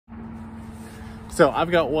So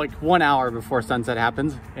I've got like 1 hour before sunset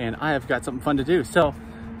happens and I have got something fun to do. So how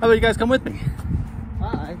about you guys come with me?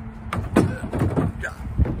 Bye.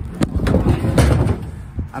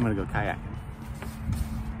 I'm gonna go kayaking.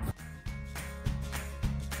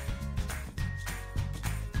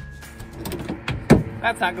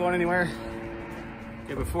 That's not going anywhere.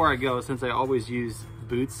 Okay, before I go, since I always use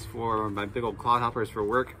boots for my big old clodhoppers for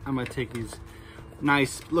work, I'm gonna take these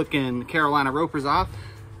nice looking Carolina ropers off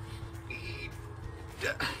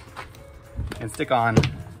and stick on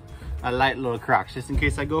a light little Crocs just in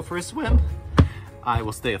case I go for a swim. I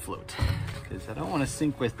will stay afloat because I don't want to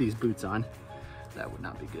sink with these boots on. That would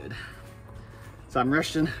not be good. So I'm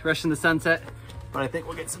rushing the sunset, but I think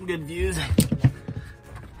we'll get some good views.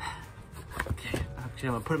 Okay, I'm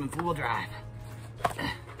gonna put them in full drive.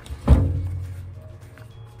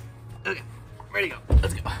 Okay, ready to go.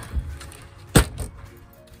 Let's go.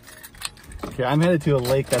 Okay, I'm headed to a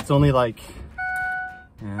lake that's only like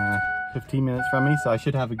 15 minutes from me, so I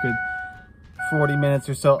should have a good 40 minutes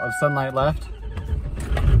or so of sunlight left.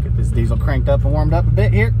 Get this diesel cranked up and warmed up a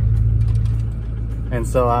bit here. And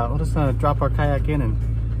so we'll just drop our kayak in and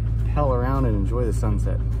paddle around and enjoy the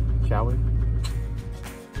sunset, shall we?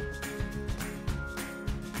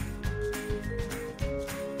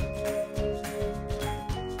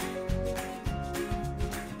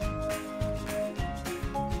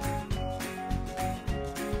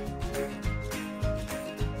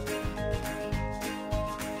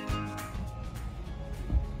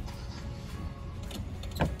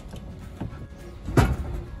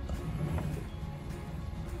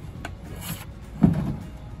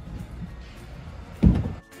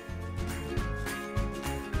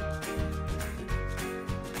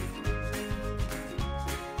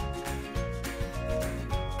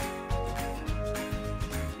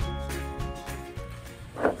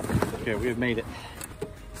 Okay, we have made it.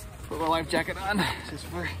 Put my life jacket on just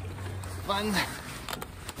for fun.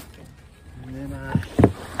 And then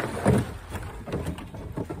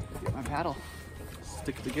get my paddle,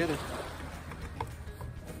 stick it together.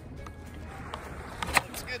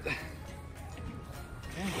 That's good.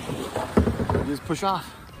 Okay, just push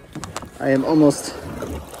off. I am almost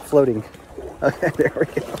floating. Okay, there we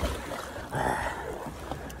go.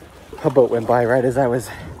 A boat went by right as I was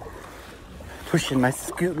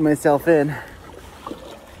scooting myself in.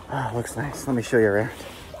 Oh, looks nice. Let me show you around.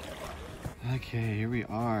 Okay, here we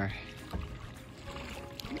are.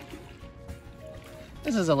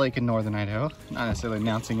 This is a lake in northern Idaho. Not necessarily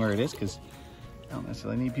announcing where it is because I don't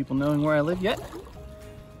necessarily need people knowing where I live yet.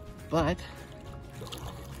 But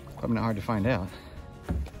probably not hard to find out.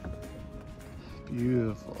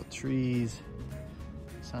 Beautiful trees.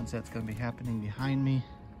 Sunset's gonna be happening behind me.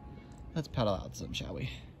 Let's paddle out some, shall we?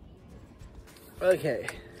 Okay,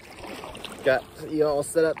 got you all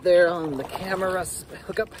set up there on the camera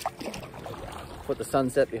hookup. Put the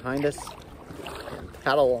sunset behind us and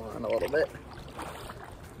paddle on a little bit.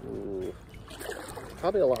 Ooh,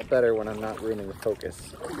 probably a lot better when I'm not ruining the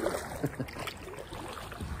focus.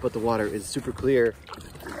 But the water is super clear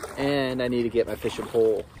and I need to get my fishing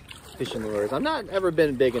pole, fishing lures. I've not ever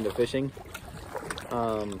been big into fishing,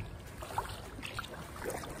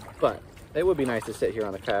 but it would be nice to sit here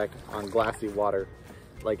on the kayak on glassy water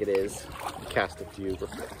like it is. Cast a few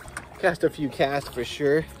casts for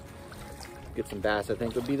sure. Get some bass, I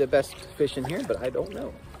think would be the best fish in here, but I don't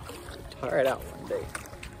know. Try it out one day.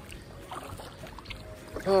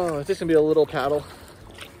 Oh, it's just gonna be a little paddle.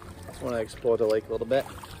 Just want to explore the lake a little bit.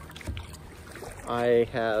 I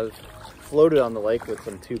have floated on the lake with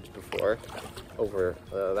some tubes before over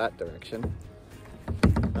that direction.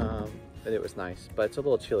 And it was nice, but it's a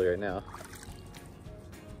little chilly right now.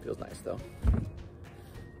 Feels nice though.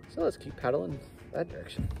 So let's keep paddling that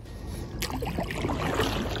direction.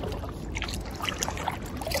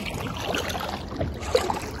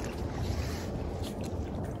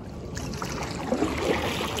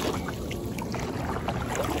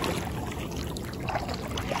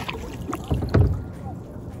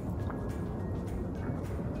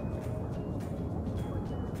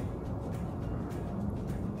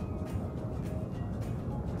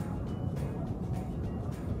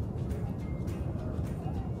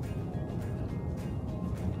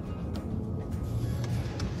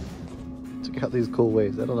 Check out these cool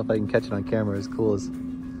waves. I don't know if I can catch it on camera as cool as...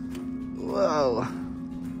 Whoa!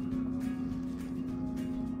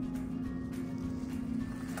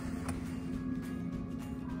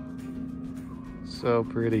 So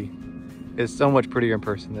pretty. It's so much prettier in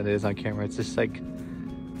person than it is on camera. It's just like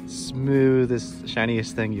smoothest,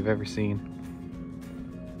 shiniest thing you've ever seen.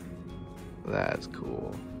 That's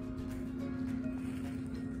cool.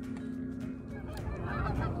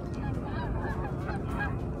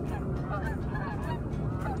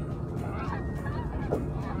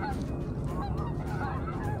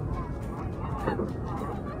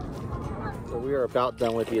 we are about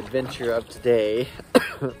done with the adventure of today.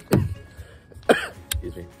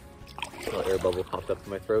 Excuse me. A little air bubble popped up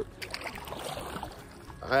in my throat.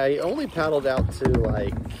 I only paddled out to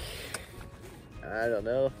like, I don't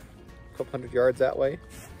know, a couple hundred yards that way.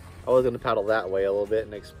 I was gonna paddle that way a little bit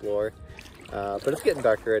and explore, but it's getting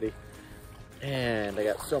dark already. And I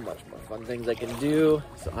got so much more fun things I can do.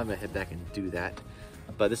 So I'm gonna head back and do that.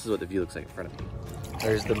 But this is what the view looks like in front of me.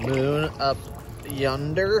 There's the moon up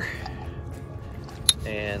yonder.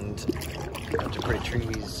 And a bunch of pretty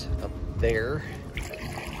trees up there.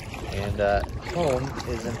 And home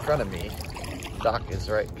is in front of me. Dock is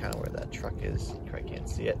right kind of where that truck is. You probably can't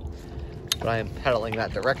see it. But I am pedaling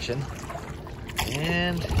that direction.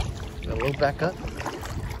 And I'm gonna load back up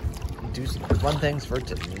and do some fun things for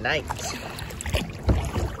tonight.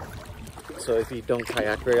 So if you don't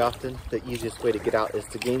kayak very often, the easiest way to get out is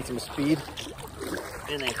to gain some speed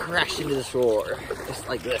and then crash into the shore, just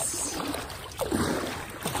like this.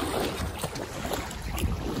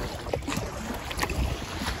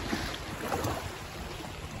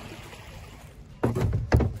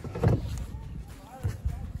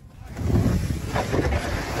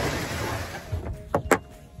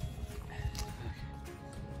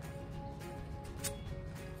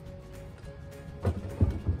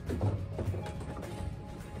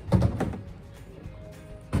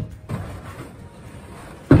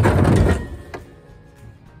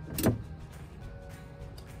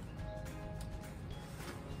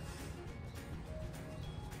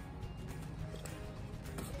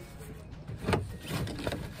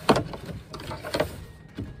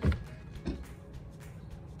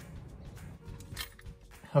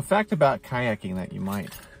 A fact about kayaking that you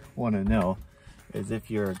might want to know is if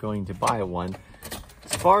you're going to buy one.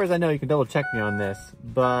 As far as I know, you can double check me on this,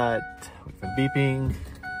 but with the beeping.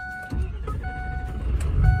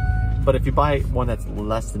 But if you buy one that's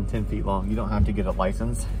less than 10 feet long, you don't have to get a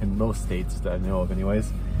license in most states that I know of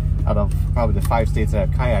anyways. Out of probably the 5 states that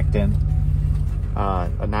I've kayaked in,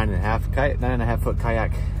 a 9.5 foot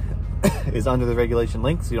kayak is under the regulation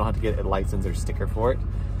link, so you don't have to get a license or sticker for it.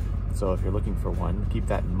 So if you're looking for one, keep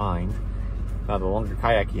that in mind. The longer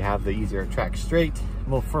kayak you have, the easier it tracks straight.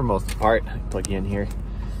 Well, for most part, plug you in here.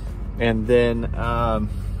 And then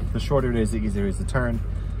the shorter it is, the easier it is to turn.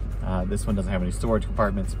 This one doesn't have any storage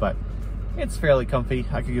compartments, but it's fairly comfy.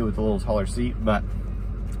 I could go with a little taller seat, but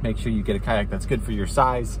make sure you get a kayak that's good for your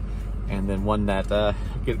size, and then one that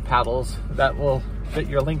get paddles that will fit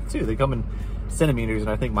your length too. They come in centimeters, and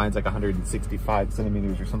I think mine's like 165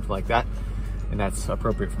 centimeters or something like that. And that's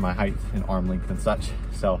appropriate for my height and arm length and such.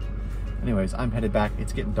 So anyways, I'm headed back.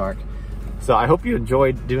 It's getting dark. So I hope you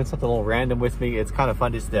enjoyed doing something a little random with me. It's kind of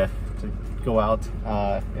fun just to go out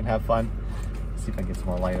and have fun. Let's see if I can get some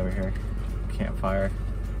more light over here. Campfire.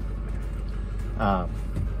 But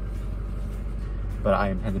I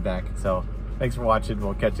am headed back. So thanks for watching.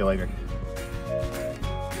 We'll catch you later.